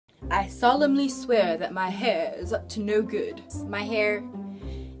I solemnly swear that my hair is up to no good. My hair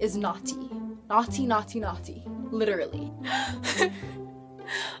is naughty. Naughty, naughty, naughty. Literally.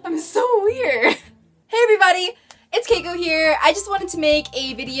 I'm so weird. Hey everybody, it's Keiko here. I just wanted to make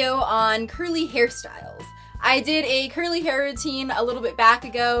a video on curly hairstyles. I did a curly hair routine a little bit back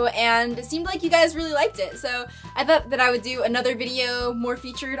ago and it seemed like you guys really liked it. So I thought that I would do another video more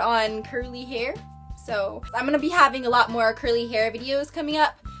featured on curly hair. So I'm gonna be having a lot more curly hair videos coming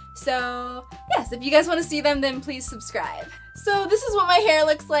up. So yes, if you guys want to see them, then please subscribe. So this is what my hair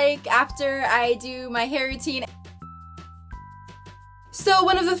looks like after I do my hair routine. So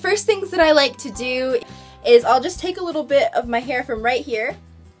one of the first things that I like to do is I'll just take a little bit of my hair from right here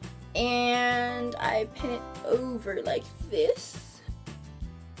and I pin it over like this.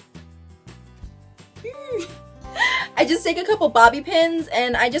 I just take a couple bobby pins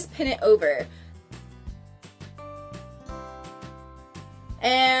and I just pin it over.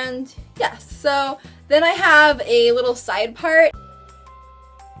 And yes, so then I have a little side part.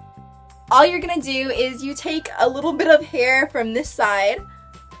 All you're gonna do is you take a little bit of hair from this side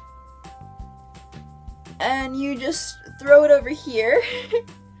and you just throw it over here.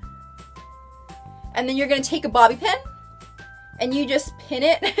 And then you're gonna take a bobby pin and you just pin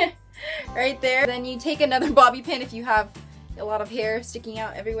it right there. Then you take another bobby pin if you have a lot of hair sticking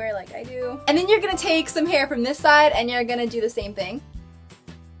out everywhere like I do. And then you're gonna take some hair from this side and you're gonna do the same thing.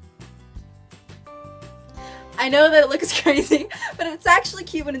 I know that it looks crazy, but it's actually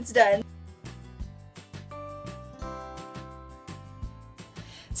cute when it's done.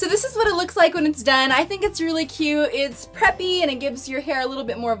 So this is what it looks like when it's done. I think it's really cute. It's preppy and it gives your hair a little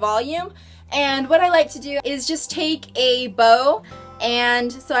bit more volume. And what I like to do is just take a bow,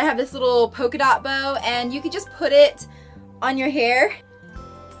 and so I have this little polka dot bow, and you can just put it on your hair.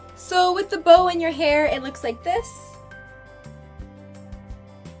 So with the bow in your hair, it looks like this.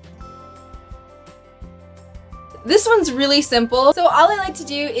 This one's really simple. So all I like to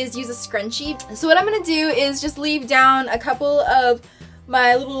do is use a scrunchie. So what I'm gonna do is just leave down a couple of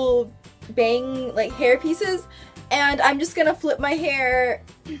my little bang like hair pieces, and I'm just gonna flip my hair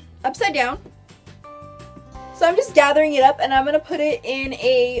upside down. So I'm just gathering it up and I'm gonna put it in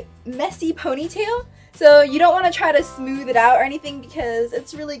a messy ponytail. So you don't want to try to smooth it out or anything because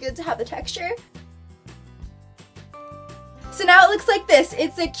it's really good to have the texture. So now it looks like this.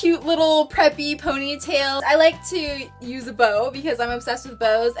 It's a cute little preppy ponytail. I like to use a bow because I'm obsessed with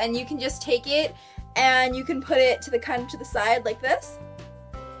bows, and you can just take it and you can put it to the kind of to the side like this.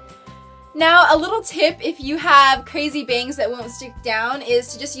 Now a little tip if you have crazy bangs that won't stick down is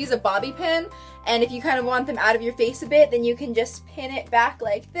to just use a bobby pin, and if you kind of want them out of your face a bit, then you can just pin it back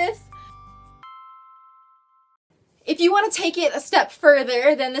like this. If you want to take it a step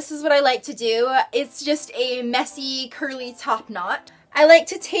further, then this is what I like to do. It's just a messy curly top knot. I like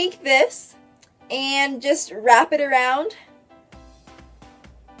to take this and just wrap it around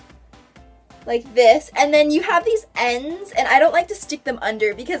like this, and then you have these ends, and I don't like to stick them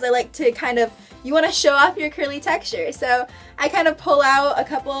under because I like to kind of, you want to show off your curly texture. So I kind of pull out a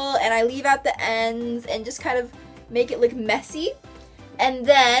couple and I leave out the ends and just kind of make it look messy. And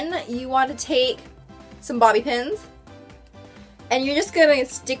then you want to take some bobby pins and you're just gonna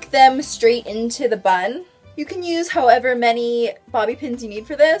stick them straight into the bun. You can use however many bobby pins you need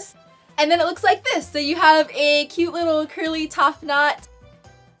for this. And then it looks like this. So you have a cute little curly top knot.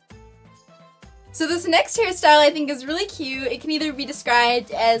 So this next hairstyle I think is really cute. It can either be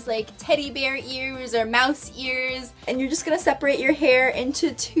described as like teddy bear ears or mouse ears. And you're just gonna separate your hair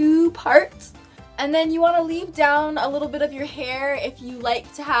into two parts. And then you wanna leave down a little bit of your hair if you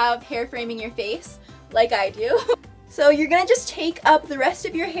like to have hair framing your face, like I do. So you're gonna just take up the rest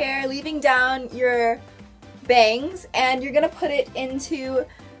of your hair, leaving down your bangs, and you're gonna put it into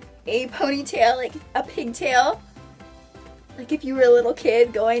a ponytail, like a pigtail, like if you were a little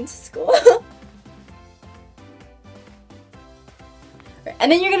kid going to school.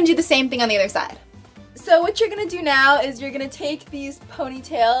 And then you're gonna do the same thing on the other side. So what you're gonna do now is you're gonna take these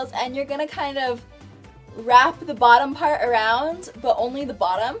ponytails and you're gonna kind of wrap the bottom part around, but only the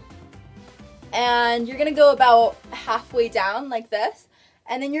bottom. And you're gonna go about halfway down like this,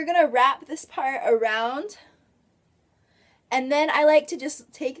 and then you're gonna wrap this part around, and then I like to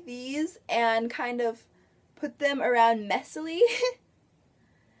just take these and kind of put them around messily.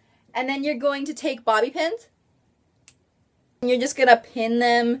 And then you're going to take bobby pins and you're just gonna pin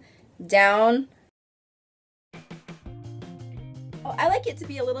them down. Oh, I like it to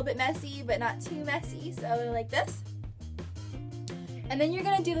be a little bit messy but not too messy, so like this. And then you're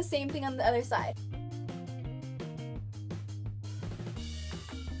gonna do the same thing on the other side.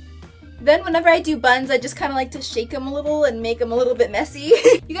 Then whenever I do buns, I just kind of like to shake them a little and make them a little bit messy.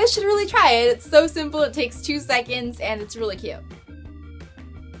 You guys should really try it. It's so simple, it takes 2 seconds, and it's really cute.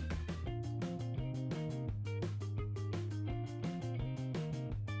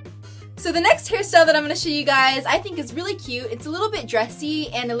 So the next hairstyle that I'm going to show you guys, I think is really cute. It's a little bit dressy,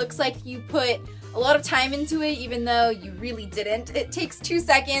 and it looks like you put a lot of time into it, even though you really didn't. It takes 2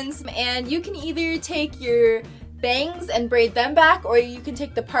 seconds, and you can either take your bangs and braid them back, or you can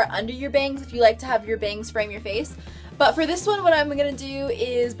take the part under your bangs if you like to have your bangs frame your face. But for this one, what I'm going to do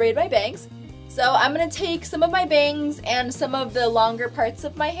is braid my bangs. So I'm going to take some of my bangs and some of the longer parts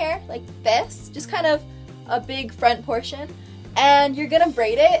of my hair, like this, just kind of a big front portion, and you're going to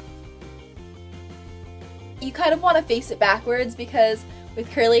braid it. You kind of want to face it backwards because with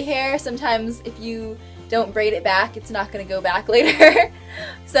curly hair, sometimes if you don't braid it back, it's not going to go back later.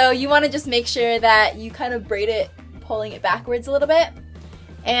 So you want to just make sure that you kind of braid it, pulling it backwards a little bit.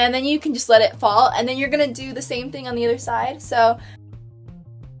 And then you can just let it fall. And then you're going to do the same thing on the other side. So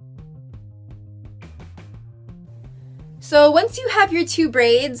once you have your 2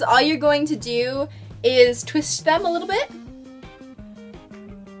 braids, all you're going to do is twist them a little bit.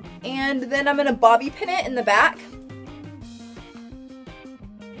 And then I'm going to bobby pin it in the back.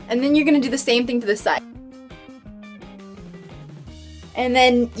 And then you're going to do the same thing to the side. And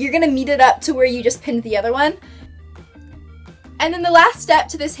then you're going to meet it up to where you just pinned the other one. And then the last step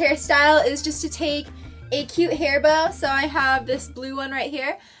to this hairstyle is just to take a cute hair bow. So I have this blue one right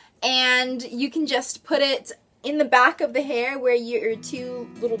here. And you can just put it in the back of the hair where your 2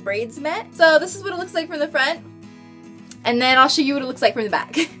 little braids met. So this is what it looks like from the front. And then I'll show you what it looks like from the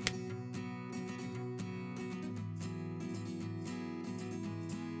back.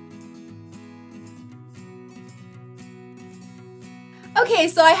 Okay,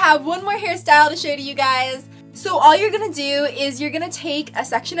 so I have one more hairstyle to show to you guys. So all you're gonna do is you're gonna take a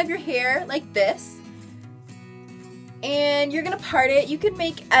section of your hair like this, and you're gonna part it. You can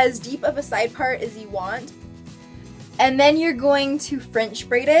make as deep of a side part as you want. And then you're going to French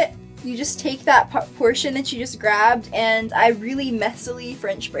braid it. You just take that portion that you just grabbed, and I really messily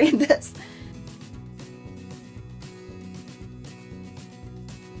French braid this.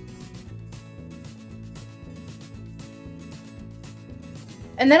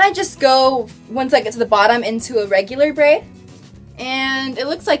 And then I just go, once I get to the bottom, into a regular braid. And it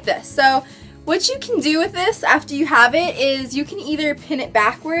looks like this. So what you can do with this after you have it is you can either pin it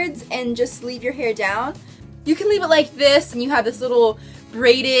backwards and just leave your hair down. You can leave it like this and you have this little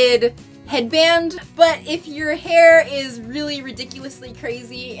braided headband. But if your hair is really ridiculously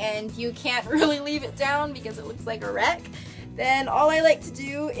crazy and you can't really leave it down because it looks like a wreck, then all I like to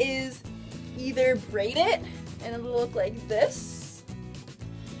do is either braid it and it'll look like this.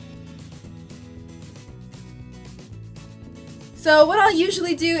 So what I'll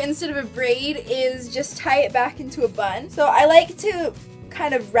usually do instead of a braid is just tie it back into a bun. So I like to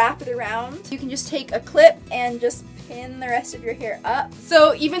kind of wrap it around. You can just take a clip and just pin the rest of your hair up.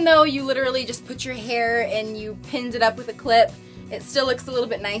 So even though you literally just put your hair and you pinned it up with a clip, it still looks a little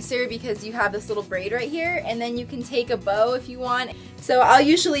bit nicer because you have this little braid right here, and then you can take a bow if you want. So I'll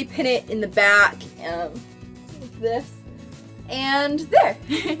usually pin it in the back like this, and there.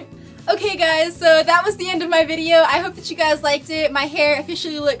 Okay guys, so that was the end of my video. I hope that you guys liked it. My hair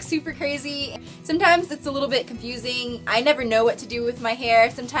officially looks super crazy. Sometimes it's a little bit confusing. I never know what to do with my hair.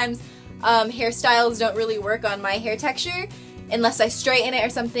 Sometimes hairstyles don't really work on my hair texture unless I straighten it or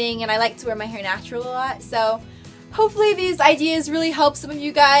something, and I like to wear my hair natural a lot. So hopefully these ideas really help some of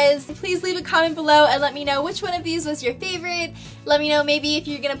you guys. Please leave a comment below and let me know which one of these was your favorite. Let me know maybe if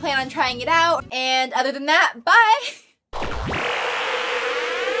you're gonna plan on trying it out. And other than that, bye!